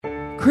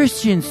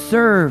Christians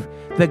serve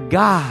the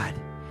God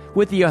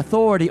with the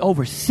authority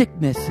over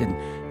sickness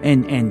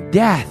and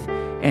death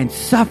and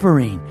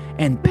suffering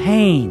and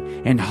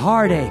pain and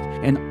heartache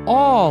and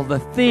all the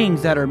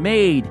things that are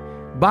made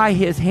by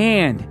His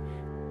hand.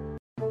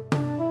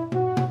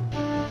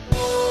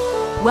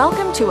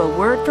 Welcome to A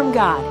Word from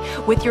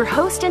God with your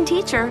host and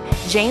teacher,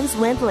 James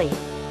Lindley.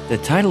 The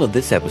title of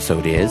this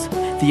episode is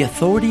The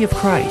Authority of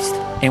Christ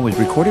and was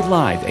recorded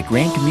live at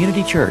Grand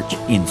Community Church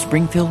in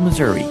Springfield,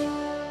 Missouri.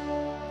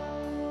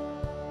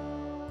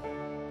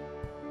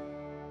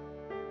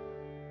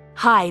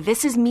 Hi,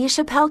 this is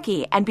Misha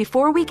Pelkey, and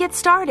before we get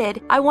started,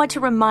 I want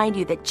to remind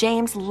you that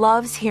James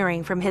loves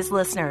hearing from his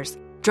listeners.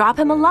 Drop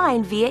him a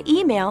line via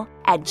email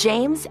at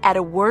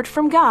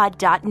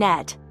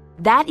james@awordfromgod.net.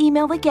 That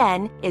email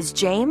again is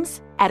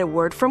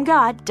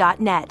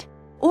james@awordfromgod.net.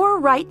 Or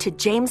write to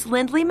James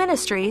Lindley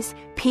Ministries,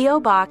 P.O.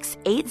 Box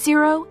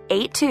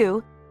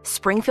 8082,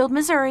 Springfield,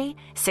 Missouri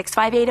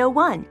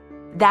 65801.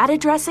 That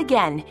address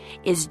again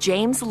is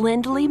James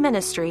Lindley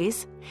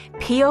Ministries,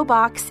 P.O.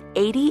 Box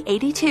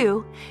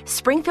 8082,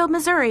 Springfield,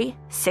 Missouri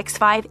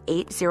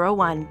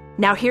 65801.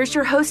 Now here's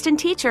your host and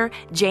teacher,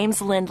 James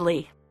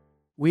Lindley.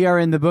 We are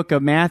in the book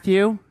of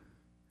Matthew.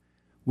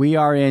 We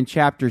are in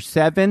chapter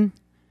 7,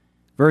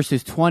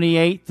 verses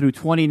 28 through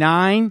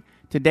 29.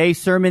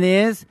 Today's sermon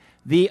is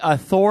The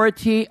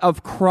Authority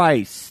of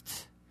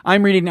Christ.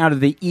 I'm reading out of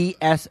the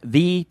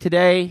ESV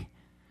today.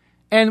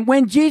 And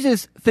when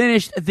Jesus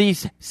finished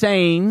these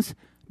sayings,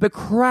 the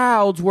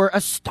crowds were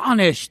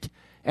astonished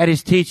at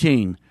his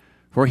teaching,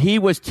 for he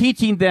was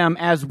teaching them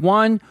as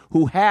one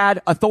who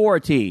had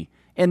authority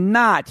and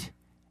not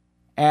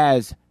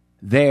as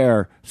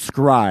their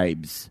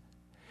scribes.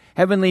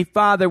 Heavenly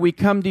Father, we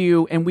come to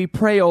you and we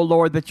pray, O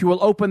Lord, that you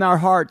will open our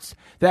hearts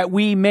that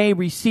we may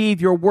receive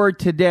your word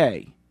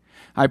today.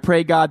 I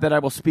pray, God, that I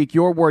will speak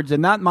your words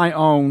and not my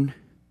own.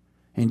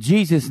 In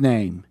Jesus'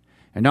 name.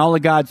 And all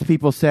of God's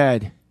people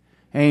said,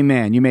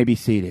 Amen. You may be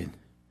seated.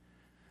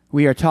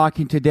 We are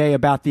talking today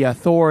about the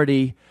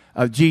authority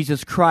of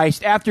Jesus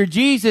Christ. After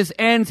Jesus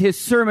ends his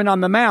Sermon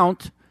on the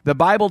Mount, the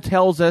Bible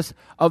tells us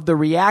of the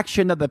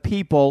reaction of the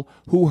people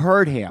who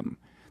heard him.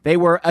 They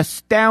were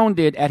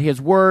astounded at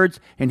his words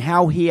and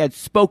how he had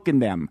spoken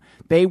them.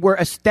 They were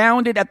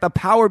astounded at the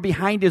power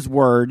behind his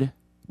words.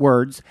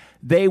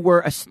 They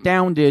were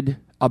astounded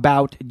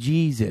about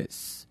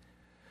Jesus.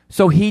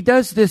 So he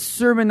does this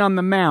Sermon on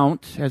the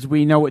Mount, as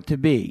we know it to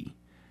be.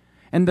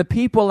 And the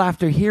people,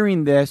 after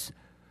hearing this,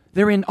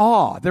 they're in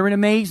awe, they're in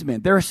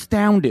amazement, they're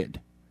astounded.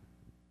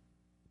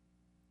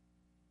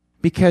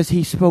 Because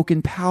he spoke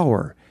in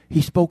power,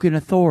 he spoke in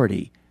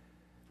authority.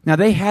 Now,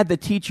 they had the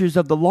teachers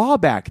of the law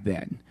back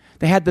then.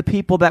 They had the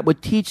people that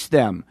would teach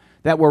them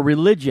that were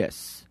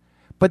religious.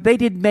 But they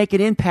didn't make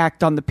an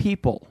impact on the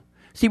people.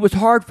 See, it was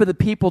hard for the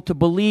people to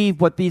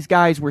believe what these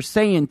guys were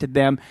saying to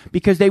them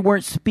because they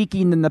weren't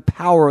speaking in the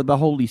power of the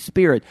Holy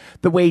Spirit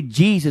the way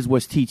Jesus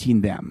was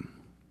teaching them.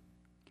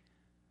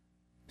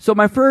 So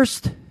my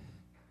first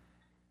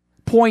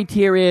point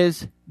here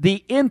is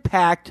the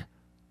impact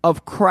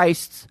of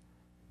Christ's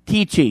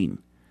teaching.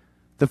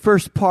 The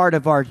first part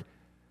of our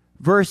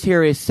verse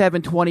here is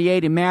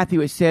 7:28 in Matthew.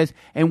 It says,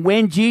 and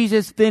when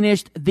Jesus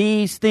finished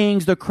these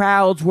things, the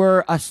crowds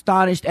were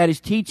astonished at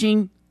his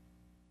teaching.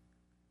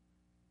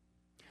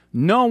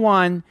 No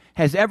one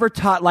has ever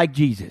taught like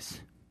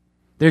Jesus.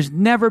 There's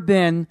never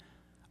been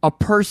a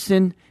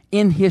person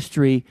in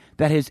history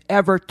that has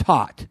ever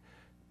taught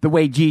the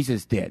way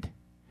Jesus did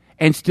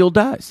and still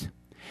does.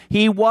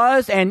 He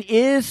was and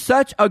is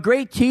such a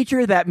great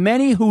teacher that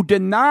many who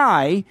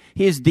deny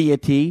his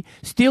deity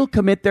still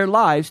commit their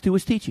lives to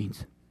his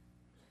teachings.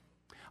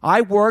 I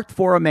worked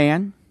for a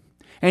man,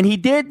 and he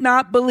did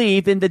not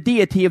believe in the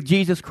deity of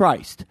Jesus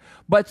Christ,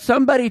 but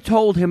somebody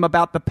told him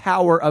about the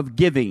power of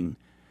giving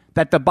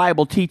that the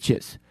Bible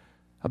teaches,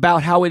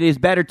 about how it is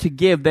better to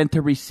give than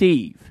to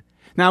receive.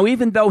 Now,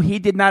 even though he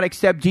did not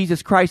accept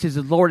Jesus Christ as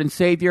his Lord and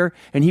Savior,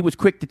 and he was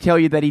quick to tell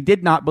you that he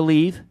did not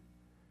believe,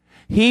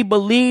 he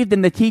believed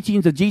in the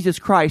teachings of Jesus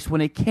Christ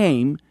when it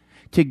came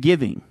to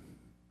giving.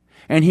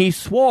 And he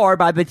swore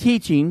by the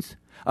teachings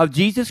of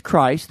Jesus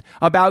Christ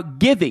about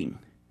giving.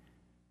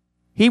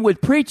 He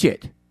would preach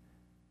it.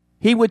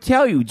 He would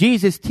tell you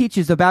Jesus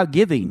teaches about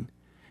giving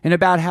and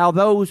about how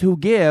those who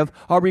give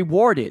are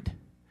rewarded.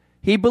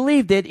 He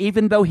believed it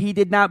even though he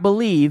did not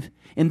believe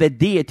in the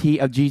deity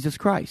of Jesus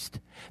Christ.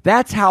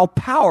 That's how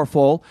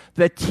powerful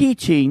the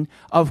teaching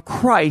of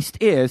Christ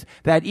is,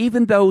 that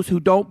even those who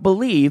don't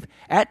believe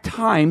at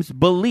times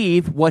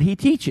believe what he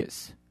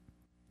teaches.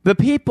 The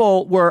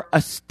people were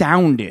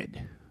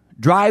astounded.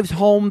 Drives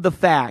home the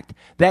fact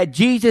that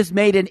Jesus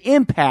made an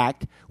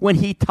impact when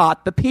he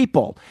taught the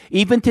people.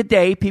 Even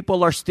today,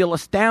 people are still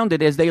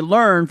astounded as they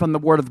learn from the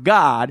Word of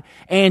God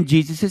and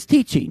Jesus'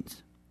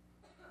 teachings.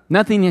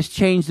 Nothing has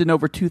changed in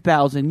over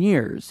 2,000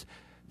 years.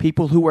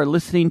 People who are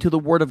listening to the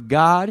Word of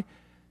God,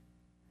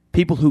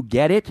 people who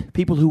get it,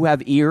 people who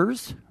have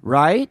ears,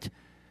 right?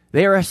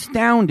 They are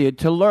astounded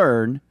to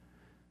learn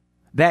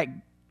that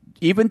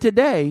Even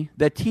today,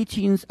 the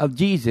teachings of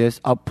Jesus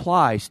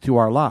applies to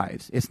our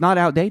lives. It's not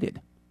outdated.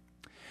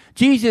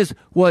 Jesus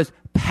was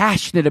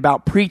passionate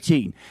about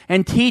preaching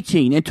and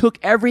teaching and took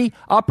every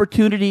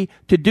opportunity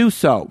to do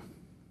so.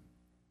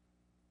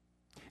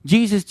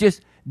 Jesus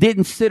just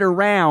didn't sit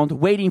around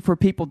waiting for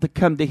people to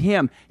come to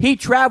him. He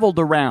traveled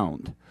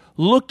around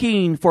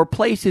looking for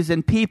places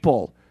and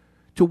people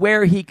to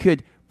where he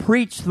could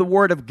preach the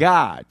word of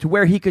God, to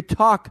where he could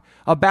talk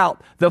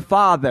about the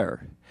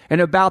Father and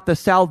about the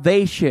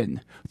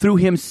salvation through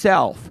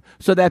himself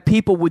so that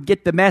people would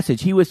get the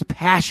message. He was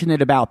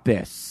passionate about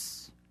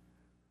this.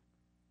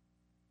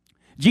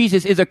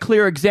 Jesus is a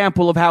clear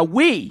example of how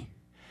we,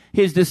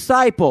 his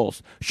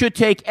disciples, should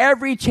take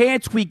every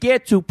chance we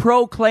get to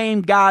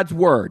proclaim God's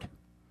word.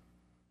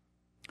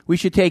 We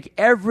should take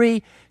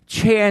every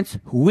chance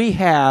we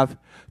have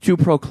to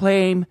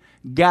proclaim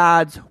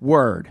God's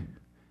word.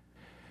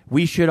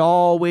 We should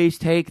always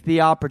take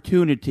the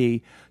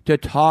opportunity to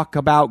talk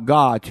about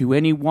God to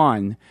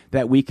anyone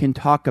that we can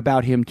talk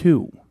about him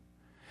to.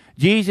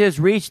 Jesus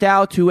reached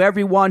out to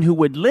everyone who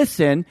would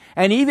listen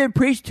and even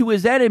preached to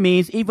his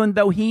enemies, even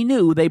though he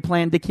knew they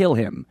planned to kill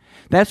him.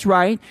 That's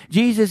right.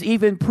 Jesus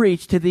even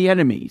preached to the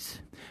enemies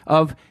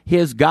of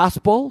his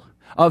gospel,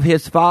 of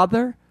his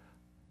Father,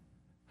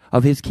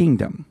 of his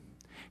kingdom.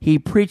 He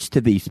preached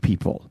to these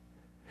people.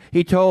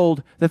 He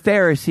told the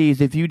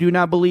Pharisees, if you do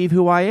not believe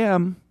who I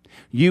am,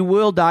 you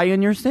will die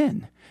in your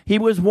sin. He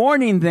was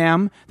warning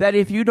them that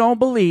if you don't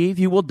believe,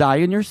 you will die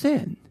in your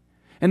sin.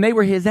 And they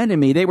were his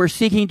enemy. They were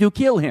seeking to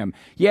kill him.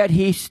 Yet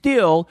he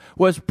still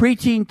was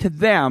preaching to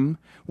them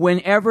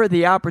whenever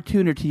the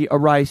opportunity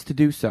arose to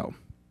do so.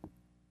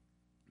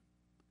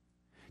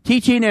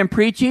 Teaching and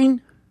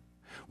preaching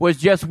was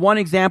just one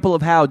example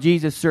of how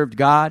Jesus served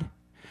God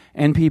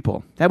and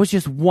people. That was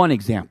just one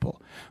example.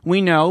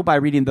 We know by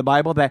reading the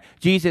Bible that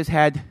Jesus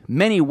had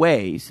many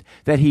ways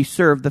that he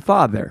served the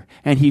Father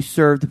and he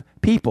served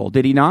people.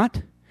 Did he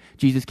not?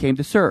 Jesus came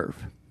to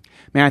serve.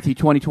 Matthew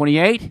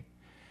 20:28.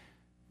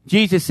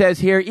 Jesus says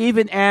here,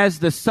 even as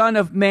the Son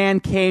of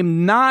Man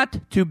came not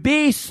to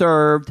be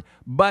served,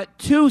 but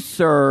to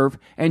serve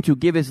and to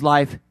give his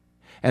life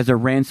as a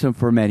ransom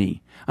for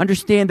many.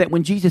 Understand that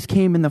when Jesus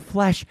came in the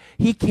flesh,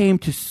 he came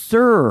to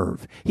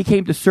serve. He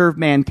came to serve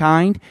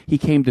mankind. He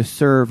came to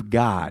serve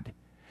God.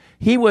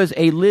 He was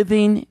a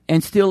living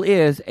and still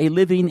is a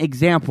living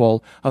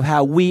example of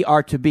how we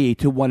are to be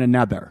to one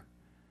another.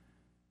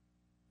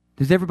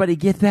 Does everybody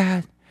get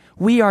that?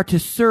 We are to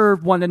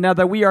serve one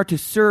another. We are to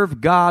serve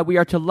God. We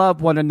are to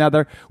love one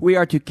another. We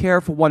are to care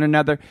for one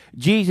another.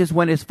 Jesus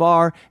went as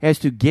far as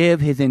to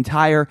give his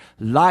entire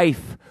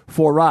life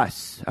for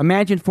us.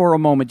 Imagine for a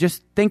moment,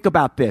 just think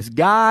about this.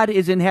 God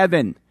is in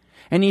heaven,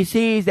 and he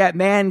sees that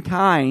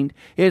mankind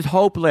is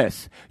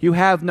hopeless. You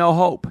have no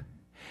hope.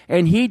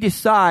 And he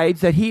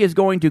decides that he is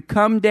going to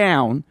come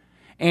down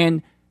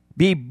and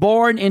be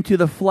born into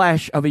the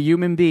flesh of a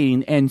human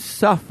being and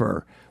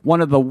suffer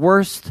one of the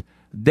worst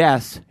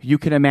deaths you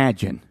can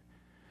imagine,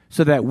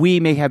 so that we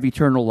may have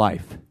eternal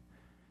life.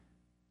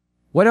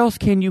 What else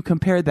can you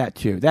compare that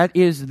to? That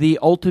is the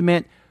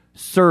ultimate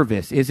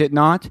service, is it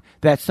not?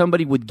 That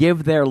somebody would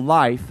give their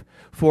life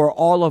for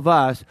all of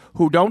us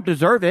who don't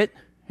deserve it.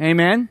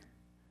 Amen?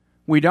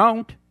 We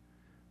don't.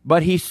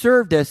 But he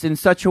served us in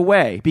such a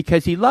way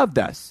because he loved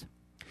us.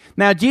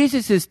 Now,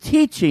 Jesus'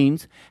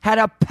 teachings had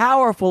a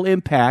powerful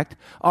impact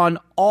on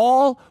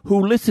all who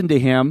listened to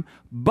him,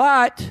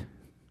 but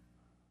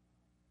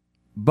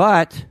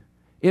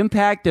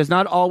impact does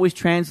not always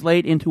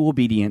translate into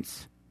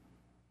obedience.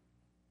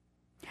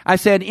 I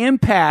said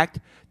impact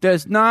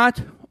does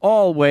not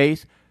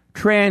always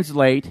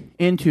translate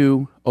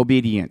into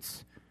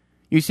obedience.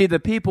 You see, the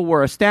people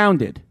were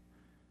astounded,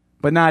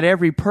 but not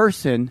every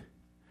person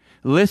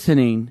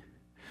listening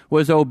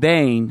was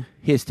obeying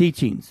his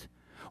teachings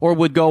or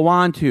would go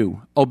on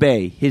to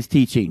obey his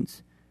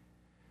teachings.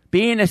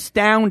 Being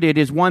astounded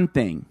is one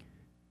thing.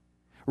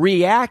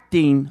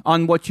 Reacting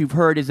on what you've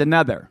heard is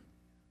another.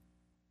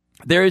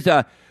 There is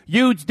a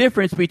huge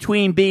difference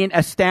between being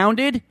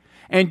astounded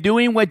and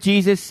doing what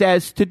Jesus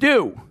says to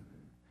do.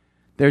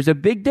 There's a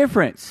big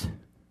difference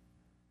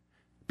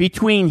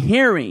between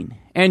hearing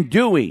and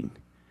doing,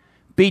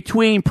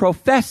 between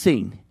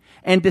professing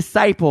and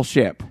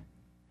discipleship.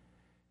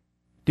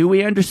 Do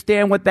we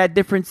understand what that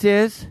difference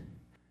is?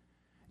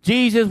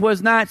 Jesus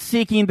was not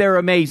seeking their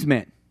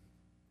amazement.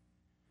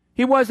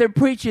 He wasn't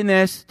preaching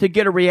this to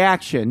get a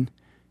reaction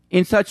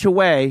in such a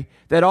way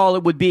that all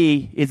it would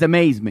be is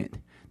amazement.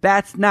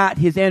 That's not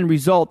his end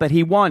result that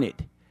he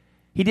wanted.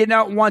 He did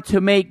not want to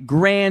make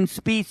grand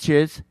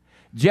speeches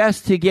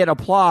just to get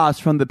applause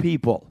from the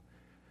people.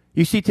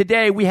 You see,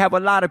 today we have a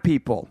lot of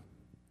people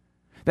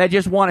that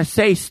just want to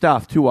say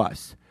stuff to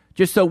us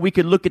just so we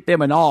can look at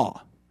them in awe.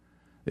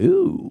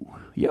 Ooh,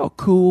 you're a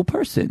cool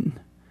person.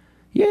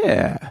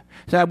 Yeah.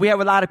 So we have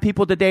a lot of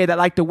people today that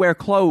like to wear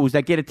clothes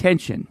that get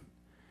attention.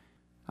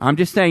 I'm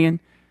just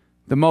saying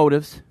the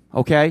motives,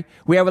 okay?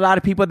 We have a lot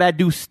of people that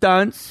do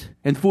stunts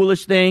and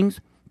foolish things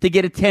to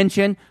get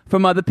attention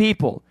from other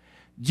people.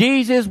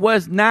 Jesus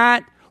was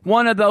not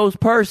one of those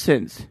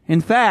persons.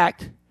 In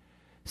fact,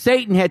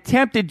 Satan had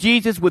tempted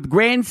Jesus with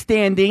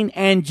grandstanding,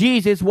 and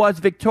Jesus was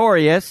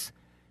victorious.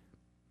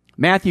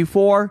 Matthew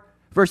 4,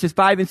 verses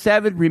 5 and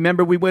 7.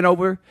 Remember, we went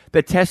over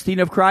the testing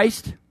of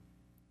Christ.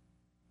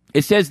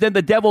 It says, then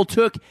the devil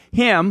took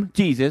him,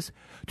 Jesus,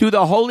 to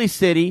the holy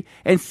city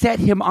and set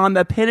him on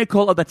the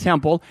pinnacle of the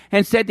temple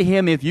and said to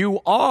him, if you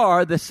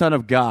are the Son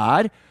of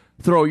God,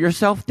 throw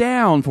yourself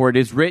down, for it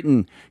is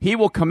written, he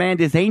will command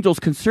his angels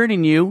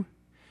concerning you,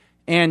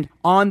 and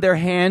on their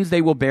hands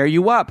they will bear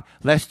you up,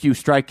 lest you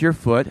strike your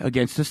foot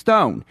against a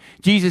stone.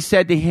 Jesus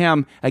said to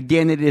him,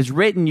 again, it is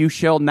written, you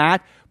shall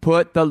not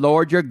put the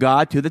Lord your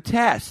God to the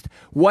test.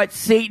 What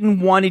Satan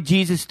wanted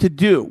Jesus to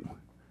do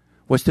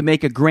was to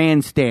make a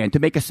grandstand, to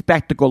make a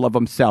spectacle of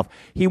himself.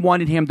 He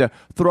wanted him to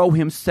throw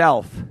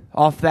himself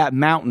off that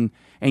mountain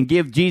and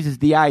give Jesus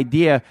the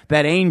idea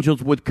that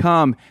angels would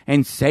come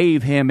and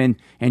save him,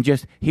 and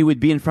just he would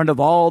be in front of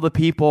all the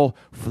people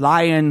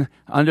flying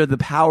under the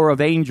power of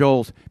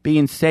angels,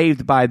 being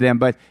saved by them.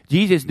 But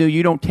Jesus knew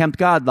you don't tempt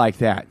God like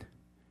that.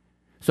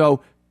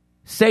 So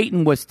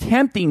Satan was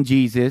tempting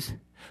Jesus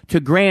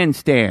to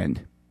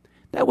grandstand.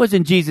 That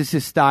wasn't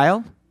Jesus'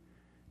 style.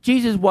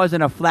 Jesus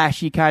wasn't a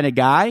flashy kind of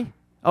guy.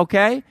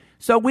 Okay?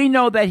 So we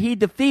know that he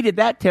defeated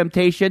that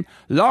temptation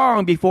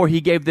long before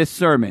he gave this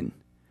sermon.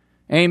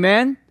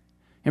 Amen?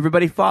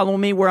 Everybody follow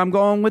me where I'm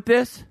going with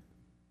this?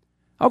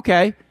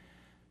 Okay.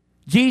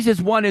 Jesus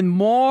wanted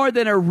more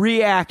than a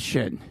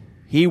reaction.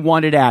 He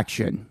wanted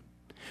action.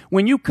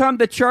 When you come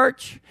to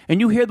church and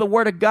you hear the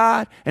word of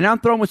God, and I'm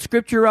throwing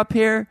scripture up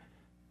here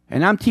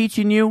and I'm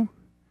teaching you,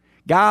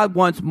 God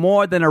wants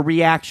more than a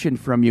reaction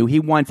from you. He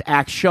wants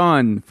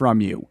action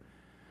from you.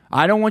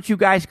 I don't want you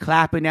guys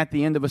clapping at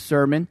the end of a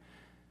sermon,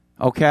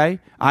 okay?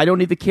 I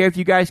don't even care if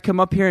you guys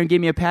come up here and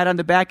give me a pat on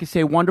the back and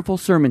say, wonderful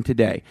sermon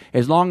today,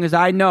 as long as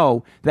I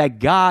know that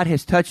God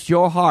has touched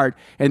your heart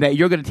and that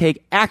you're going to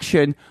take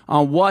action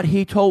on what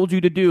he told you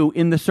to do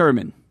in the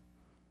sermon.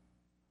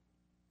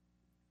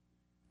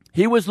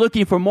 He was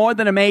looking for more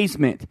than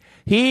amazement.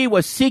 He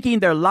was seeking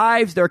their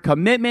lives, their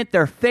commitment,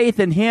 their faith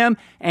in him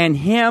and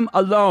him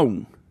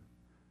alone.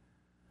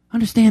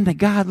 Understand that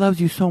God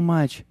loves you so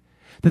much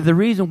that the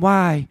reason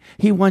why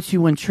he wants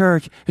you in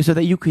church is so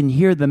that you can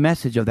hear the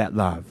message of that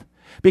love.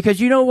 Because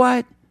you know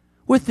what?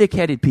 We're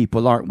thick-headed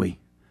people, aren't we?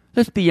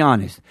 Let's be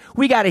honest.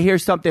 We got to hear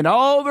something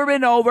over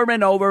and over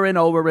and over and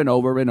over and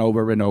over and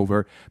over and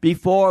over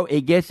before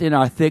it gets in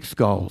our thick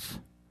skulls.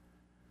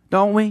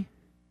 Don't we?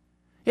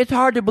 It's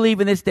hard to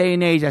believe in this day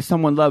and age that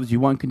someone loves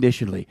you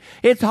unconditionally.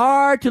 It's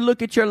hard to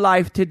look at your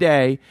life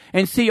today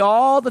and see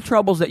all the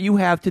troubles that you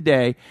have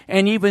today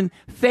and even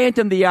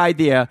phantom the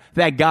idea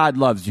that God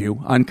loves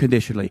you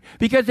unconditionally.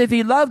 Because if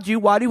he loved you,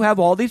 why do you have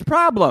all these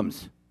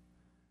problems?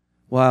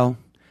 Well,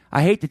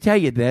 I hate to tell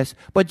you this,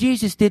 but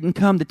Jesus didn't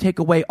come to take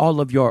away all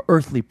of your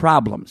earthly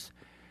problems.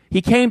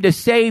 He came to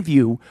save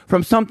you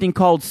from something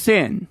called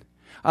sin.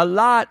 A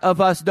lot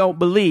of us don't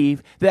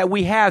believe that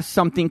we have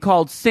something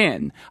called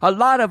sin. A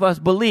lot of us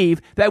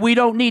believe that we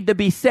don't need to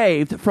be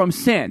saved from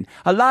sin.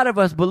 A lot of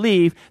us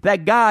believe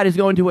that God is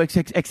going to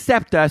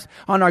accept us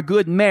on our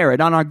good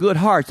merit, on our good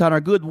hearts, on our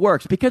good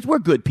works, because we're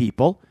good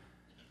people.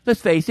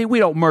 Let's face it, we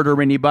don't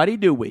murder anybody,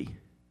 do we?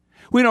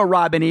 We don't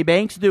rob any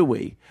banks, do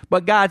we?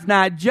 But God's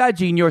not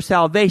judging your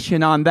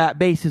salvation on that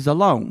basis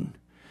alone.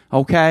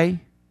 Okay?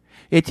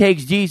 It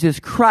takes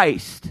Jesus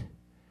Christ.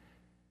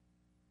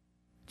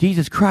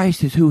 Jesus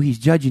Christ is who he's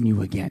judging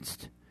you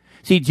against.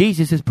 See,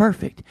 Jesus is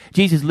perfect.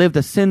 Jesus lived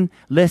a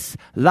sinless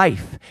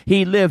life.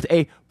 He lived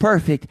a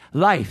perfect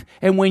life.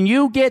 And when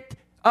you get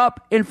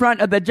up in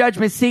front of the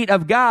judgment seat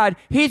of God,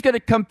 he's going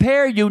to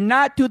compare you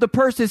not to the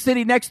person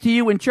sitting next to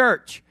you in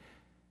church.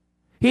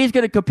 He's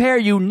going to compare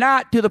you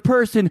not to the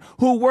person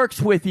who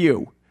works with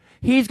you.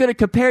 He's going to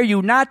compare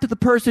you not to the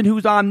person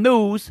who's on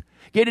news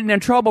getting in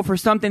trouble for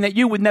something that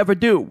you would never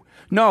do.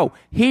 No,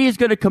 he is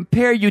going to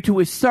compare you to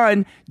his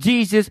son,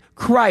 Jesus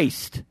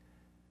Christ.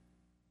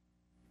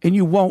 And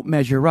you won't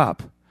measure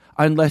up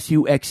unless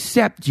you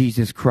accept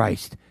Jesus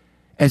Christ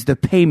as the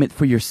payment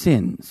for your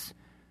sins.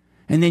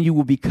 And then you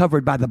will be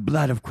covered by the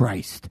blood of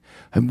Christ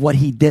and what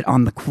he did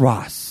on the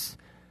cross.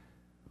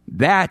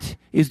 That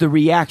is the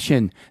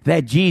reaction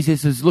that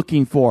Jesus is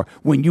looking for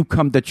when you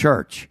come to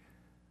church.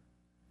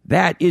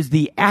 That is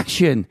the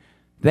action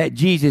that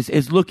Jesus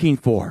is looking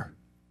for.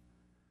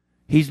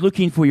 He's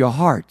looking for your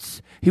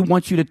hearts. He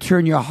wants you to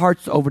turn your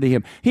hearts over to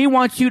him. He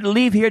wants you to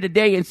leave here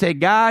today and say,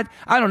 God,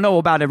 I don't know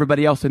about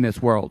everybody else in this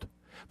world,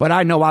 but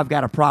I know I've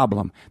got a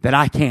problem that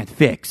I can't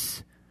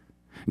fix.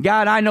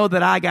 God, I know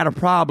that I got a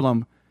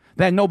problem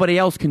that nobody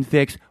else can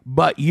fix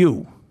but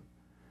you.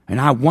 And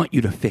I want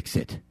you to fix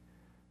it.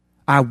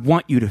 I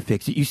want you to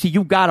fix it. You see,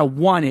 you got to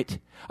want it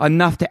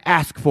enough to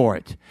ask for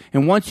it.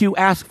 And once you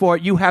ask for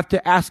it, you have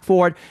to ask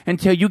for it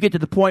until you get to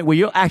the point where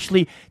you'll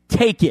actually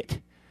take it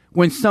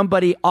when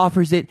somebody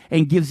offers it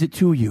and gives it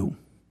to you.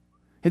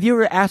 Have you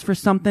ever asked for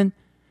something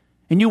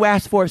and you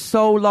asked for it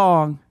so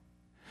long,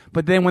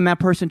 but then when that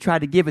person tried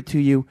to give it to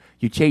you,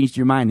 you changed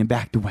your mind and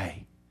backed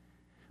away?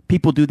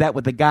 People do that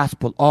with the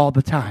gospel all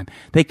the time.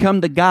 They come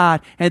to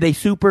God and they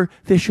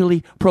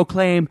superficially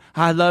proclaim,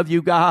 I love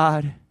you,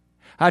 God.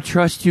 I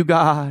trust you,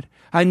 God.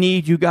 I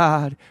need you,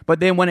 God. But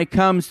then when it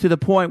comes to the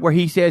point where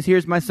he says,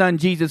 here's my son,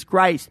 Jesus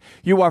Christ,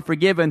 you are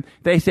forgiven,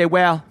 they say,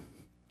 well,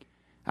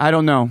 I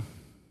don't know.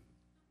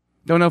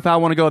 Don't know if I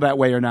want to go that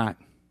way or not.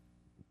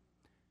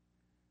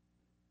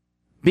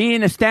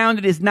 Being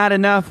astounded is not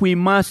enough. We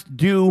must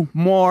do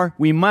more.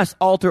 We must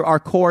alter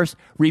our course,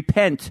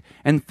 repent,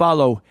 and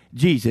follow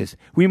Jesus.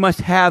 We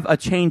must have a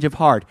change of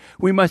heart.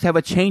 We must have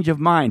a change of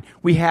mind.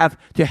 We have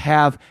to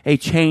have a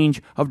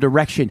change of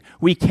direction.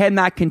 We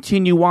cannot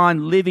continue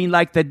on living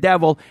like the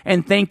devil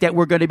and think that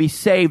we're going to be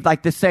saved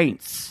like the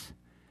saints.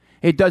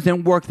 It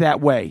doesn't work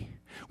that way.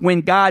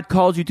 When God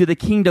calls you to the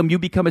kingdom, you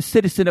become a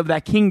citizen of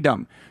that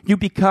kingdom. You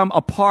become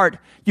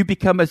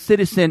a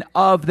citizen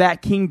of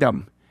that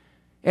kingdom.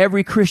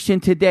 Every Christian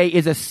today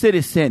is a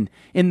citizen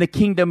in the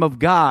kingdom of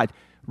God,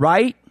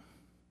 right?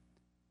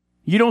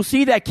 You don't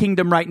see that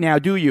kingdom right now,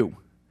 do you?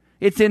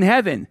 It's in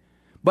heaven,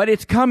 but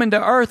it's coming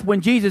to earth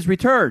when Jesus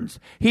returns.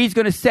 He's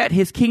going to set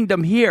his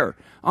kingdom here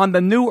on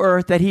the new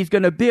earth that he's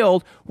going to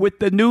build with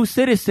the new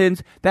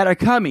citizens that are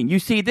coming. You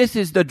see, this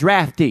is the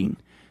drafting,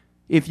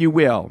 if you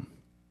will.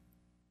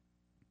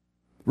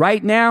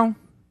 Right now,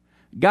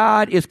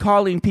 God is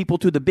calling people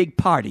to the big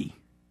party.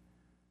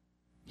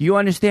 You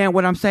understand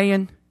what I'm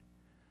saying?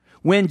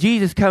 When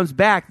Jesus comes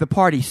back, the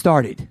party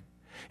started.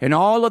 And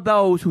all of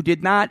those who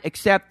did not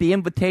accept the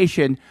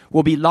invitation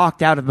will be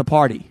locked out of the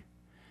party.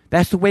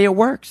 That's the way it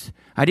works.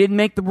 I didn't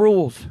make the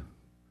rules.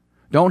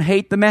 Don't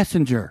hate the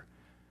messenger.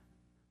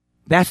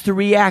 That's the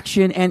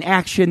reaction and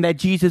action that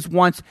Jesus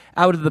wants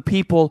out of the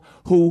people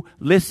who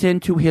listen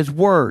to his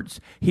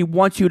words. He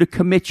wants you to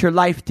commit your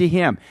life to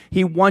him.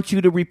 He wants you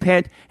to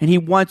repent, and he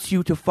wants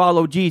you to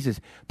follow Jesus.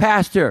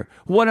 Pastor,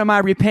 what am I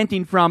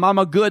repenting from? I'm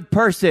a good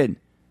person.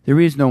 There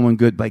is no one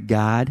good but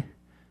God.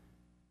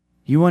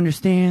 You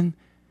understand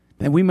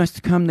that we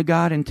must come to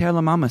God and tell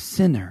him, I'm a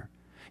sinner.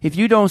 If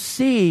you don't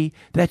see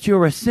that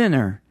you're a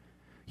sinner,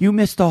 you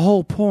miss the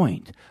whole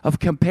point of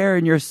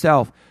comparing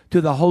yourself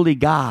to the holy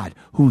God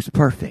who's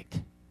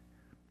perfect.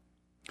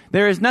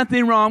 There is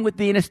nothing wrong with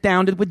being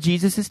astounded with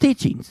Jesus'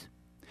 teachings.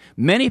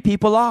 Many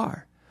people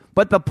are.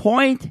 But the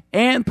point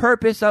and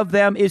purpose of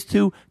them is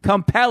to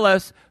compel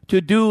us to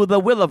do the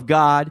will of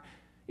God.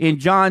 In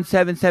John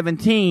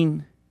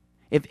 7:17,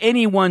 if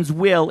anyone's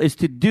will is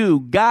to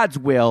do God's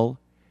will,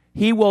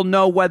 he will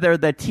know whether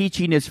the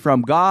teaching is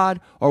from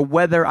God or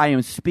whether I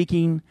am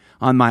speaking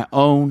on my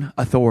own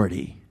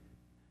authority.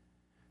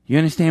 You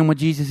understand what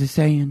Jesus is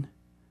saying?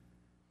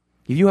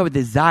 If you have a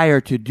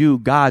desire to do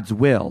God's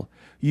will,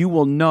 you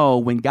will know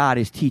when God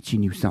is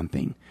teaching you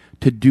something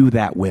to do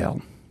that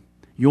will.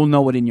 You'll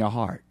know it in your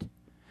heart.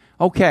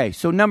 Okay,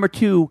 so number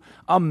 2,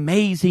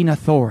 amazing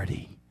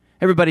authority.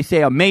 Everybody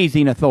say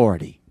amazing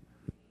authority.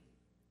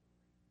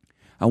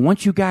 I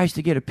want you guys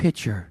to get a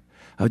picture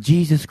of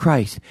Jesus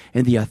Christ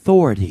and the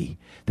authority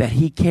that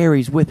he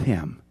carries with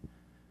him.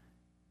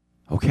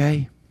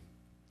 Okay?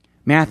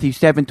 Matthew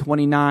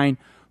 7:29,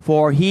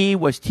 for he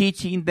was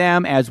teaching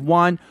them as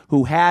one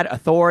who had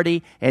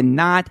authority and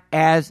not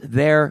as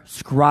their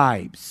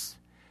scribes.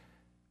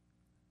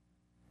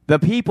 The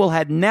people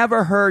had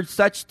never heard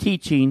such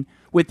teaching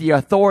with the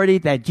authority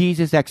that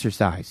Jesus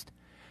exercised.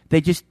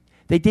 They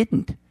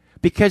didn't,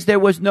 because there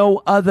was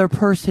no other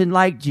person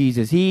like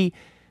Jesus. He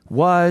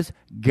was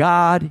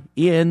God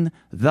in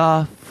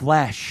the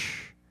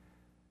flesh.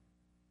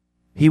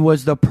 He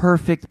was the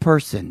perfect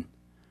person.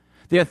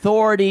 The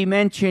authority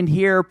mentioned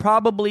here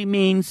probably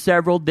means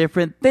several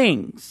different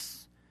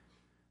things.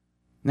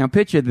 Now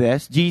picture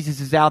this. Jesus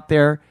is out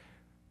there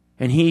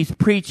and he's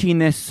preaching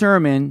this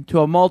sermon to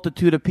a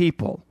multitude of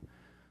people.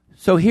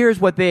 So here's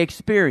what they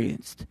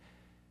experienced.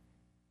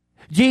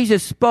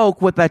 Jesus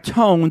spoke with a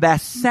tone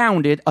that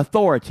sounded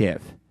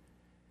authoritative.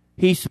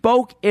 He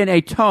spoke in a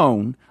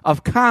tone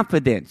of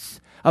confidence,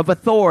 of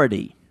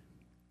authority.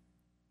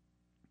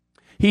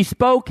 He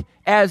spoke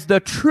as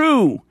the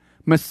true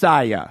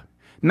Messiah,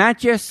 not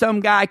just some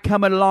guy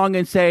coming along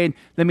and saying,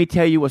 let me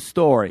tell you a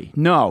story.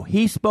 No,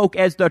 he spoke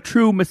as the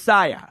true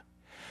Messiah.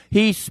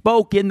 He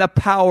spoke in the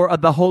power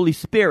of the Holy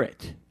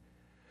Spirit.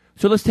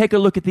 So let's take a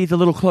look at these a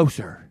little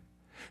closer.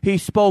 He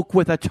spoke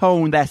with a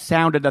tone that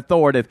sounded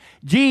authoritative.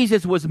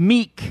 Jesus was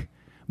meek.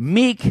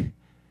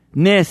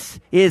 Meekness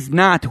is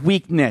not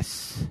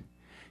weakness.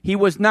 He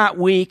was not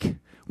weak.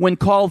 When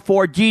called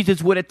for,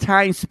 Jesus would at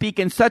times speak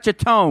in such a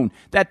tone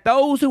that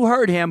those who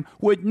heard him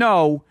would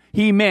know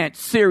he meant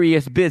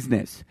serious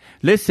business.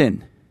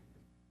 Listen,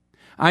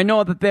 I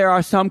know that there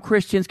are some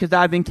Christians, because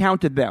I've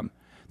encountered them.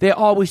 They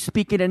always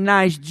speak in a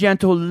nice,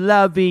 gentle,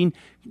 loving,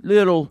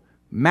 little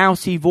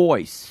mousy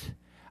voice.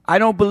 I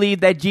don't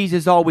believe that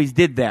Jesus always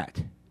did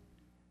that.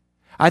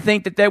 I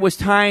think that there was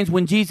times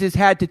when Jesus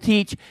had to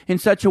teach in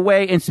such a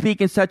way and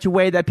speak in such a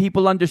way that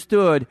people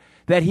understood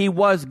that he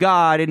was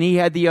God and he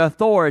had the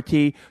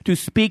authority to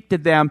speak to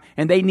them,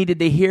 and they needed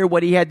to hear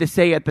what he had to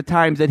say at the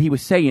times that he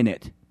was saying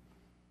it.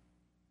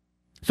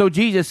 So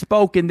Jesus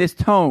spoke in this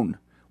tone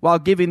while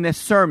giving this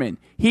sermon.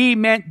 He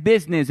meant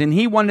business, and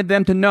he wanted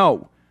them to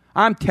know,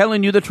 I'm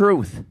telling you the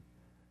truth.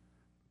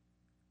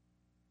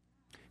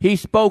 He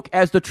spoke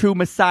as the true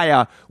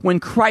Messiah. When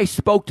Christ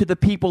spoke to the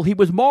people, he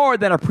was more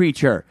than a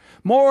preacher,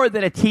 more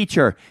than a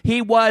teacher.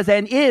 He was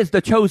and is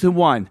the chosen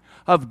one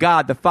of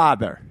God the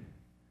Father.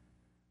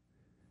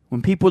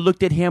 When people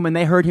looked at him and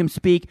they heard him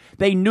speak,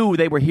 they knew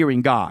they were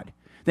hearing God.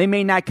 They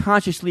may not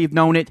consciously have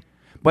known it,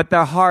 but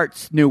their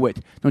hearts knew it.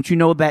 Don't you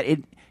know that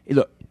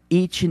look,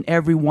 each and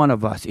every one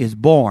of us is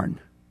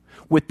born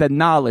with the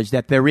knowledge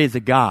that there is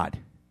a God.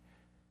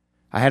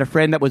 I had a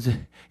friend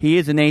he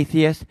is an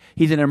atheist.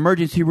 He's an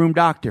emergency room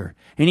doctor.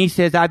 And he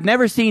says, I've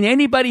never seen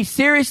anybody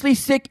seriously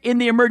sick in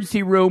the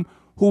emergency room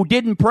who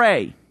didn't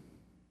pray,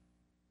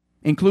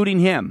 including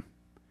him.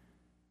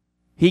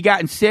 He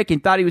gotten sick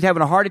and thought he was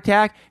having a heart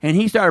attack, and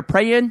he started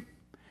praying,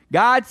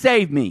 God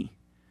save me.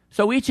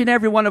 So each and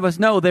every one of us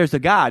know there's a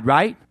God,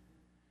 right?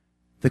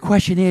 The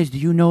question is, do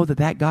you know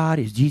that God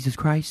is Jesus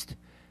Christ?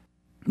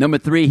 Number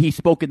 3, he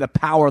spoke in the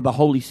power of the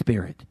Holy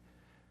Spirit.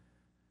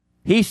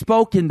 He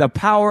spoke in the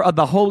power of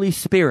the Holy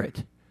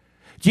Spirit.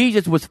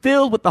 Jesus was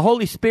filled with the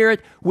Holy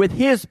Spirit, with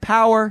his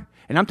power,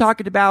 and I'm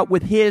talking about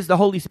with the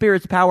Holy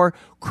Spirit's power.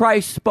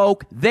 Christ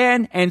spoke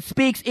then and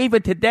speaks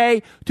even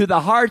today to the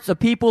hearts of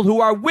people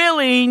who are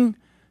willing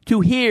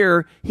to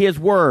hear his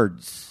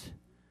words.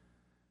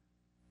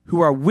 Who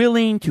are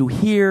willing to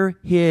hear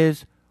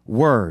his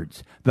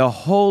words. The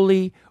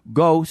Holy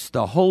Ghost,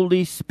 the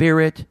Holy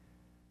Spirit.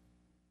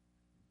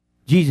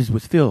 Jesus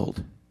was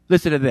filled.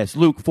 Listen to this,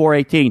 Luke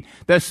 4:18.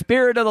 The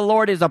Spirit of the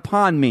Lord is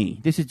upon me.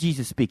 This is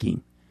Jesus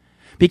speaking.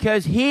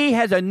 Because he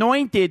has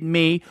anointed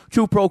me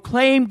to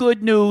proclaim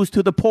good news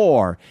to the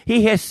poor.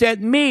 He has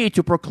sent me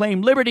to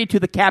proclaim liberty to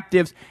the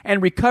captives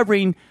and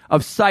recovering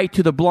of sight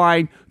to the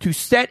blind, to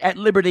set at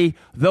liberty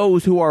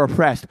those who are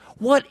oppressed.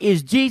 What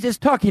is Jesus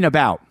talking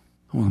about?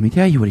 Well, let me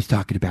tell you what he's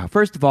talking about.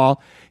 First of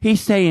all, he's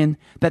saying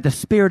that the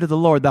Spirit of the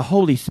Lord, the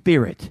Holy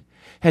Spirit,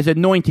 has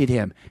anointed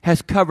him,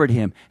 has covered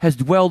him, has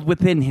dwelled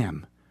within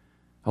him.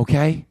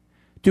 Okay?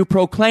 To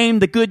proclaim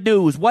the good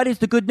news. What is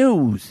the good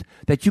news?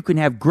 That you can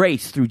have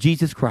grace through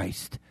Jesus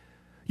Christ.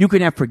 You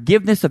can have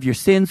forgiveness of your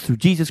sins through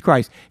Jesus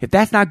Christ. If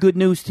that's not good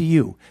news to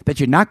you, that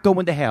you're not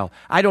going to hell,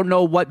 I don't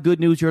know what good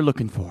news you're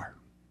looking for.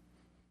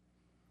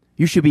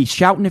 You should be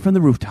shouting it from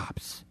the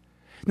rooftops.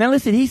 Now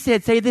listen, he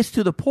said, say this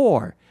to the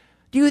poor.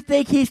 Do you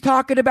think he's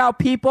talking about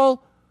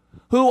people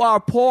who are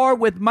poor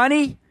with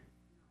money?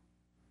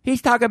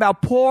 He's talking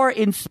about poor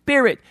in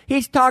spirit.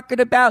 He's talking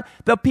about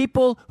the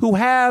people who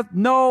have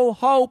no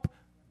hope.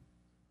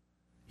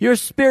 You're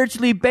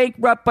spiritually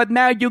bankrupt, but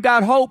now you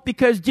got hope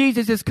because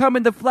Jesus has come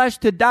in the flesh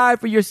to die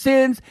for your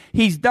sins.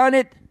 He's done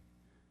it.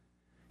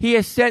 He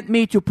has sent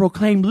me to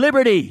proclaim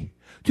liberty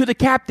to the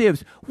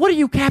captives. What are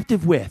you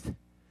captive with?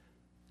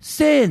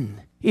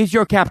 Sin is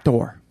your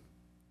captor.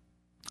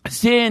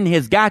 Sin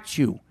has got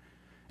you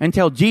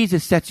until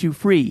Jesus sets you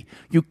free.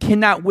 You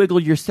cannot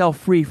wiggle yourself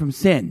free from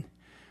sin.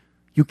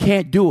 You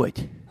can't do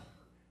it.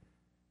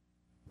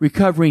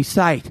 Recovering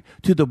sight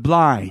to the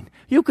blind.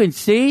 You can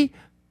see,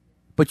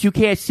 but you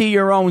can't see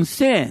your own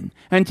sin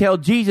until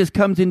Jesus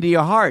comes into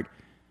your heart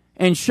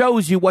and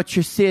shows you what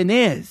your sin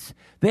is.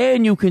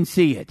 Then you can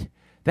see it.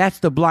 That's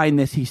the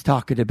blindness he's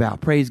talking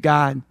about. Praise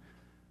God.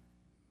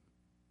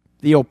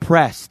 The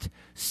oppressed.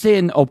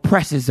 Sin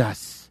oppresses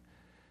us.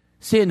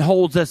 Sin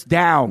holds us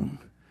down.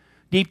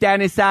 Deep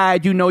down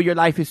inside, you know your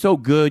life is so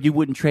good, you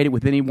wouldn't trade it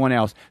with anyone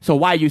else. So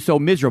why are you so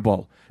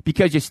miserable?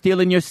 Because you're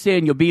still in your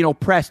sin. You're being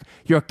oppressed.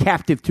 You're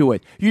captive to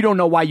it. You don't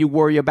know why you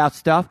worry about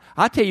stuff.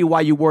 I'll tell you why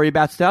you worry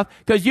about stuff.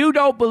 Because you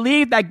don't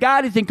believe that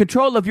God is in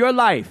control of your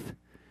life.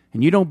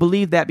 And you don't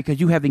believe that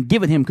because you haven't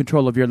given him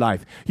control of your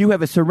life. You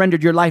haven't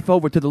surrendered your life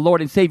over to the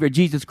Lord and Savior,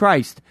 Jesus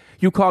Christ.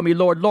 You call me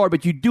Lord, Lord,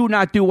 but you do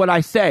not do what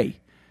I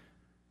say.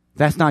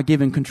 That's not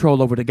giving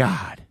control over to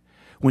God.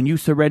 When you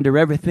surrender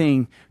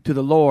everything to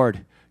the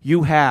Lord,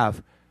 you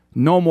have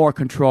no more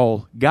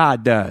control.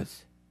 God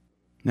does.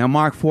 Now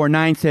Mark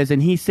 4:9 says,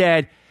 and he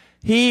said,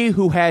 he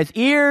who has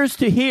ears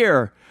to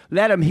hear,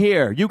 let him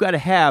hear. You got to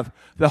have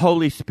the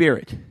Holy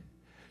Spirit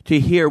to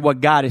hear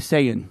what God is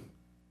saying.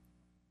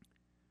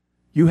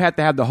 You have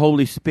to have the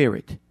Holy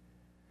Spirit.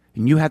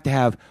 And you have to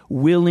have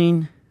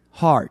willing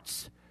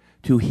hearts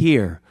to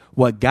hear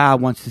what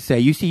God wants to say.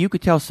 You see, you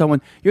could tell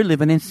someone, you're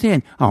living in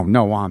sin. Oh,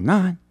 no, I'm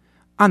not.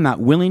 I'm not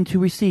willing to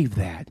receive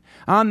that.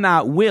 I'm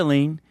not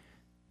willing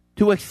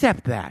to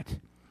accept that.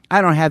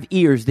 I don't have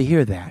ears to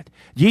hear that.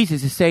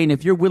 Jesus is saying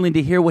if you're willing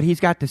to hear what he's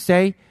got to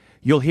say,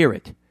 you'll hear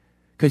it.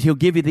 Because he'll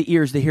give you the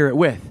ears to hear it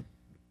with.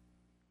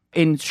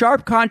 In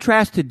sharp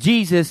contrast to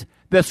Jesus,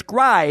 the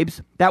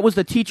scribes, that was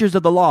the teachers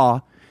of the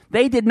law,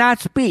 they did not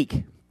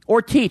speak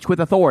or teach with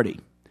authority.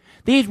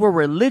 These were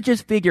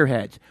religious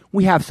figureheads.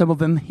 We have some of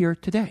them here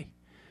today.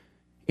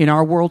 In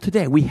our world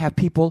today, we have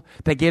people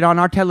that get on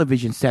our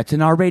television sets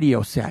and our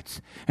radio sets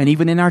and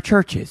even in our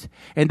churches,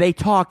 and they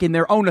talk in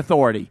their own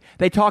authority.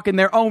 They talk in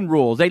their own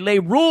rules. They lay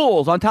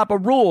rules on top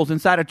of rules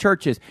inside of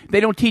churches. They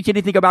don't teach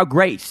anything about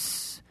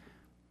grace.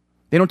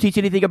 They don't teach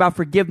anything about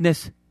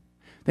forgiveness.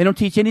 They don't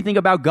teach anything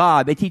about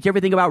God. They teach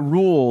everything about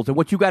rules and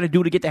what you got to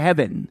do to get to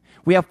heaven.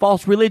 We have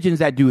false religions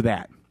that do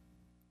that.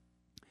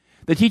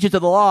 The teachers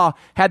of the law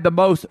had the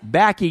most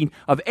backing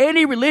of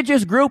any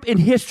religious group in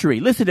history.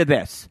 Listen to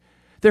this.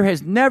 There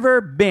has never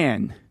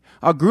been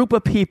a group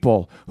of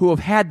people who have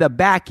had the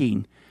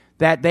backing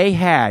that they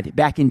had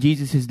back in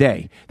Jesus'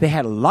 day. They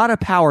had a lot of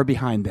power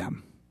behind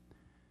them.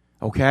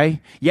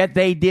 Okay? Yet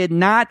they did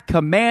not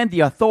command the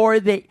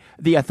authority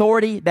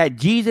that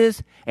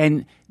Jesus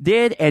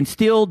did and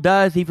still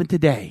does even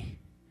today.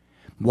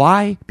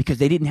 Why? Because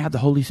they didn't have the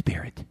Holy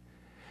Spirit.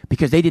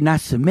 Because they did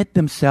not submit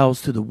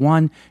themselves to the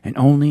one and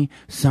only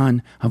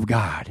Son of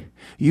God.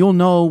 You'll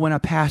know when a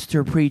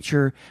pastor,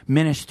 preacher,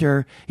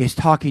 minister is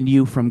talking to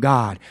you from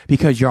God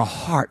because your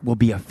heart will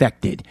be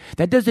affected.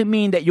 That doesn't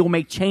mean that you'll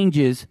make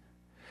changes.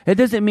 It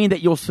doesn't mean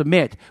that you'll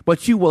submit,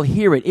 but you will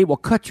hear it. It will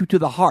cut you to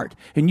the heart,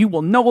 and you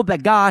will know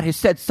that God has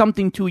said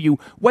something to you,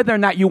 whether or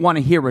not you want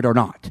to hear it or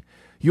not.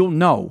 You'll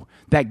know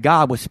that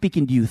God was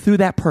speaking to you through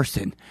that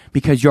person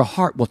because your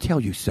heart will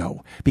tell you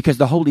so, because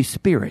the Holy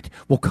Spirit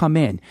will come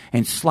in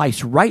and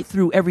slice right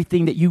through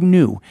everything that you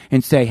knew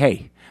and say,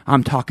 hey,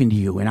 I'm talking to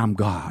you and I'm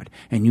God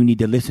and you need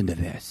to listen to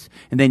this.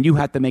 And then you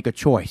have to make a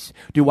choice.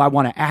 Do I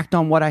want to act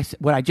on what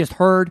I just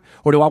heard,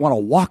 or do I want to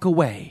walk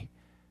away?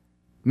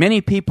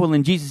 Many people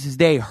in Jesus'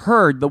 day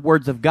heard the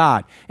words of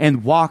God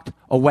and walked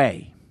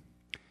away.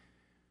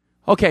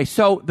 Okay,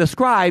 so the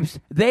scribes,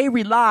 they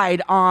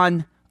relied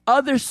on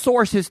other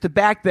sources to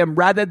back them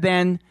rather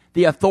than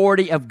the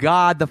authority of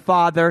God the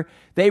Father.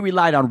 They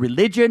relied on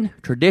religion,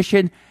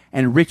 tradition,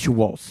 and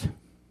rituals.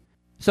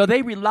 So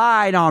they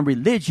relied on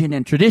religion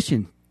and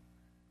tradition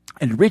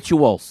and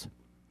rituals.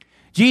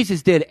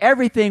 Jesus did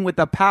everything with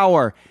the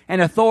power and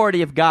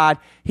authority of God.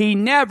 He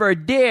never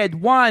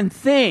did one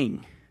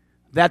thing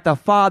that the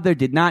Father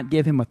did not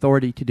give him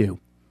authority to do.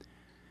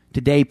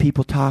 Today,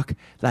 people talk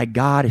like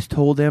God has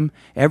told them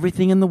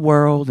everything in the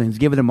world and has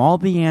given them all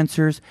the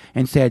answers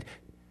and said,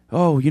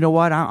 oh, you know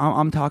what?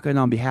 I'm talking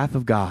on behalf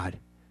of God,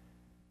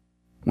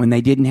 when they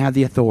didn't have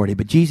the authority.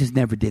 But Jesus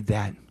never did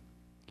that.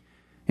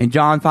 In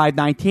John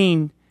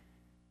 5:19,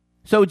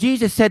 so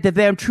Jesus said to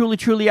them, truly,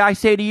 truly, I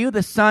say to you,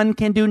 the Son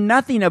can do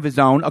nothing of his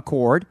own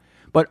accord,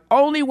 but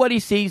only what he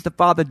sees the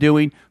Father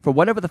doing. For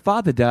whatever the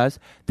Father does,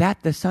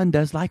 that the Son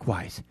does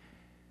likewise.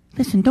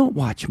 Listen, don't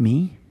watch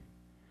me.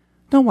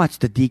 Don't watch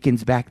the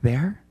deacons back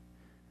there.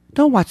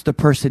 Don't watch the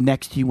person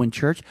next to you in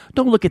church.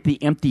 Don't look at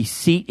the empty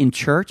seat in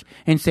church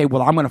and say,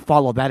 well, I'm going to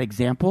follow that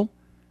example.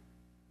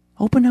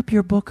 Open up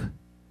your book,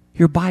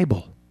 your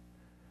Bible.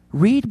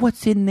 Read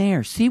what's in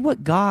there. See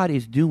what God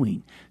is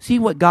doing. See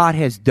what God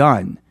has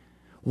done.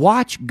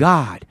 Watch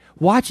God.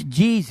 Watch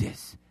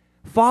Jesus.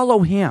 Follow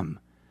him.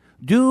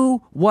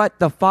 Do what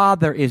the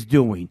Father is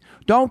doing.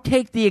 Don't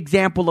take the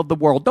example of the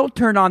world. Don't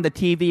turn on the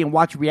TV and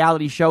watch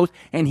reality shows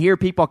and hear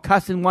people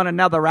cussing one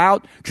another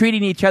out,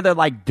 treating each other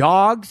like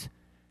dogs.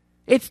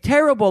 It's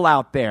terrible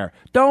out there.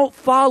 Don't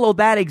follow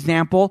that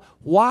example.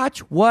 Watch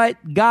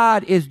what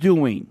God is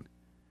doing.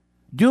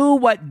 Do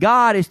what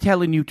God is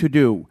telling you to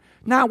do,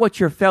 not what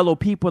your fellow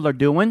people are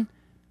doing.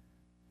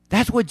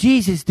 That's what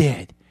Jesus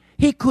did.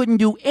 He couldn't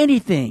do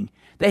anything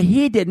that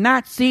he did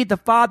not see the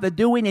Father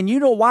doing. And you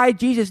know why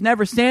Jesus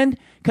never sinned?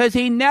 Because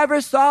he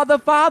never saw the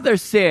Father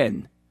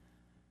sin.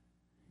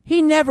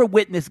 He never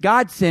witnessed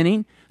God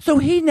sinning, so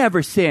he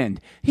never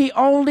sinned. He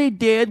only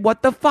did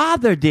what the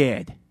Father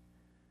did.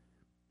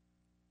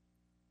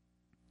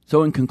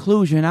 So in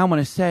conclusion, I want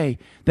to say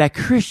that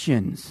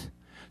Christians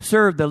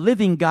serve the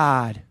living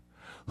God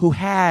who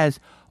has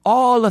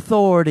all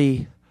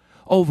authority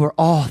over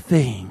all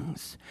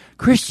things.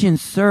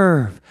 Christians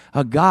serve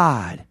a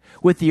God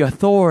with the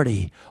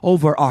authority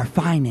over our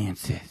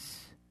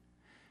finances.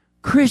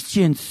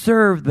 Christians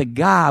serve the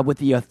God with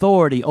the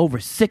authority over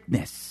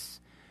sickness.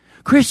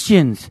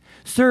 Christians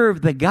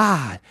serve the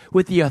God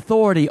with the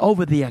authority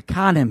over the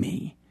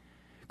economy.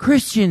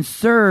 Christians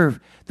serve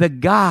the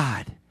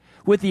God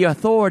with the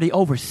authority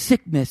over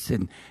sickness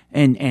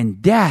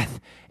and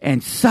death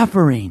and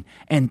suffering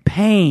and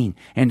pain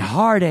and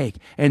heartache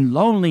and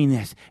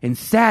loneliness and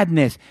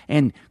sadness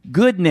and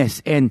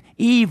goodness and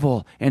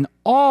evil and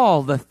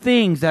all the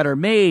things that are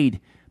made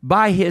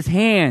by his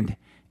hand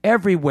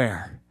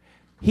everywhere.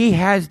 He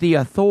has the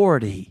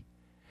authority.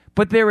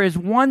 But there is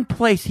one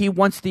place he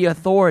wants the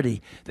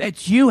authority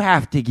that you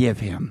have to give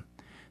him.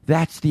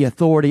 That's the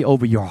authority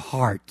over your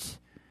heart.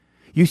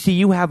 You see,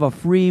 you have a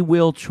free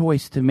will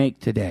choice to make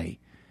today.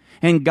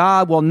 And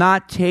God will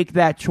not take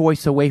that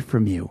choice away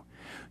from you.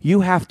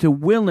 You have to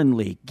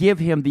willingly give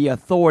him the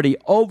authority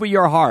over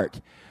your heart.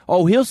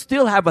 Oh, he'll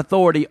still have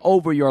authority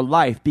over your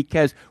life,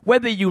 because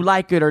whether you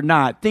like it or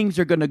not, things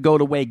are going to go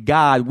the way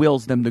God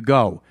wills them to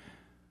go.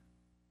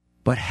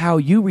 But how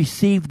you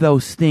receive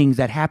those things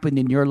that happened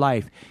in your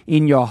life,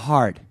 in your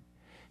heart,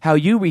 how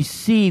you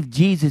receive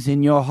Jesus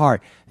in your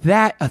heart,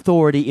 that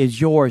authority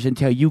is yours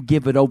until you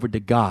give it over to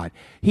God.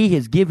 He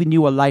has given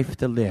you a life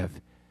to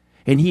live.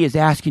 And he is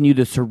asking you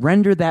to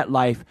surrender that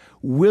life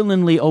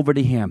willingly over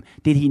to him.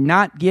 Did he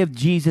not give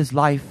Jesus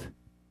life?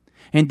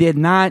 And did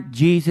not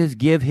Jesus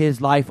give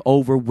his life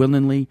over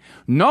willingly?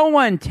 No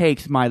one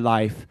takes my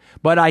life,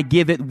 but I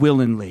give it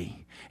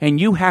willingly. And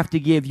you have to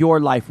give your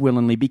life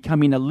willingly,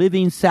 becoming a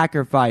living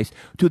sacrifice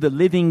to the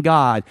living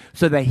God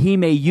so that he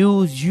may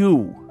use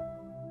you.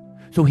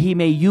 So he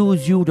may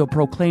use you to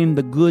proclaim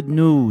the good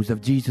news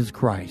of Jesus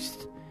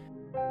Christ.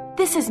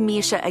 This is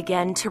Misha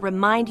again to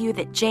remind you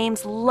that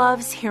James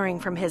loves hearing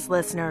from his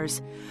listeners.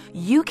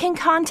 You can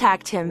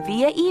contact him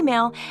via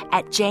email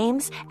at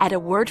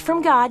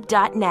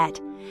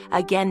james@awordfromgod.net.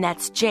 Again,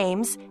 that's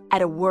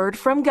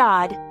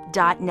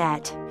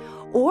james@awordfromgod.net.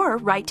 Or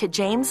write to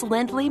James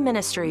Lindley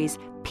Ministries,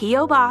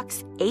 P.O.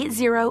 Box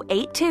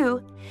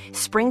 8082,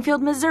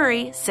 Springfield,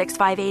 Missouri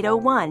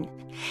 65801.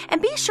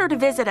 And be sure to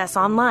visit us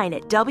online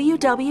at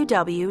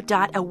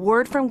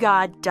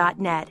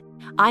www.awordfromgod.net.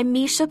 I'm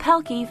Misha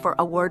Pelkey for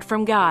A Word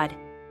From God.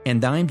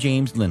 And I'm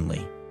James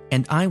Lindley,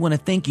 and I want to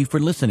thank you for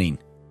listening.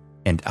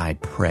 And I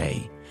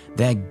pray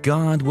that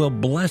God will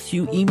bless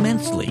you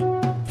immensely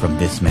from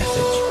this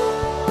message.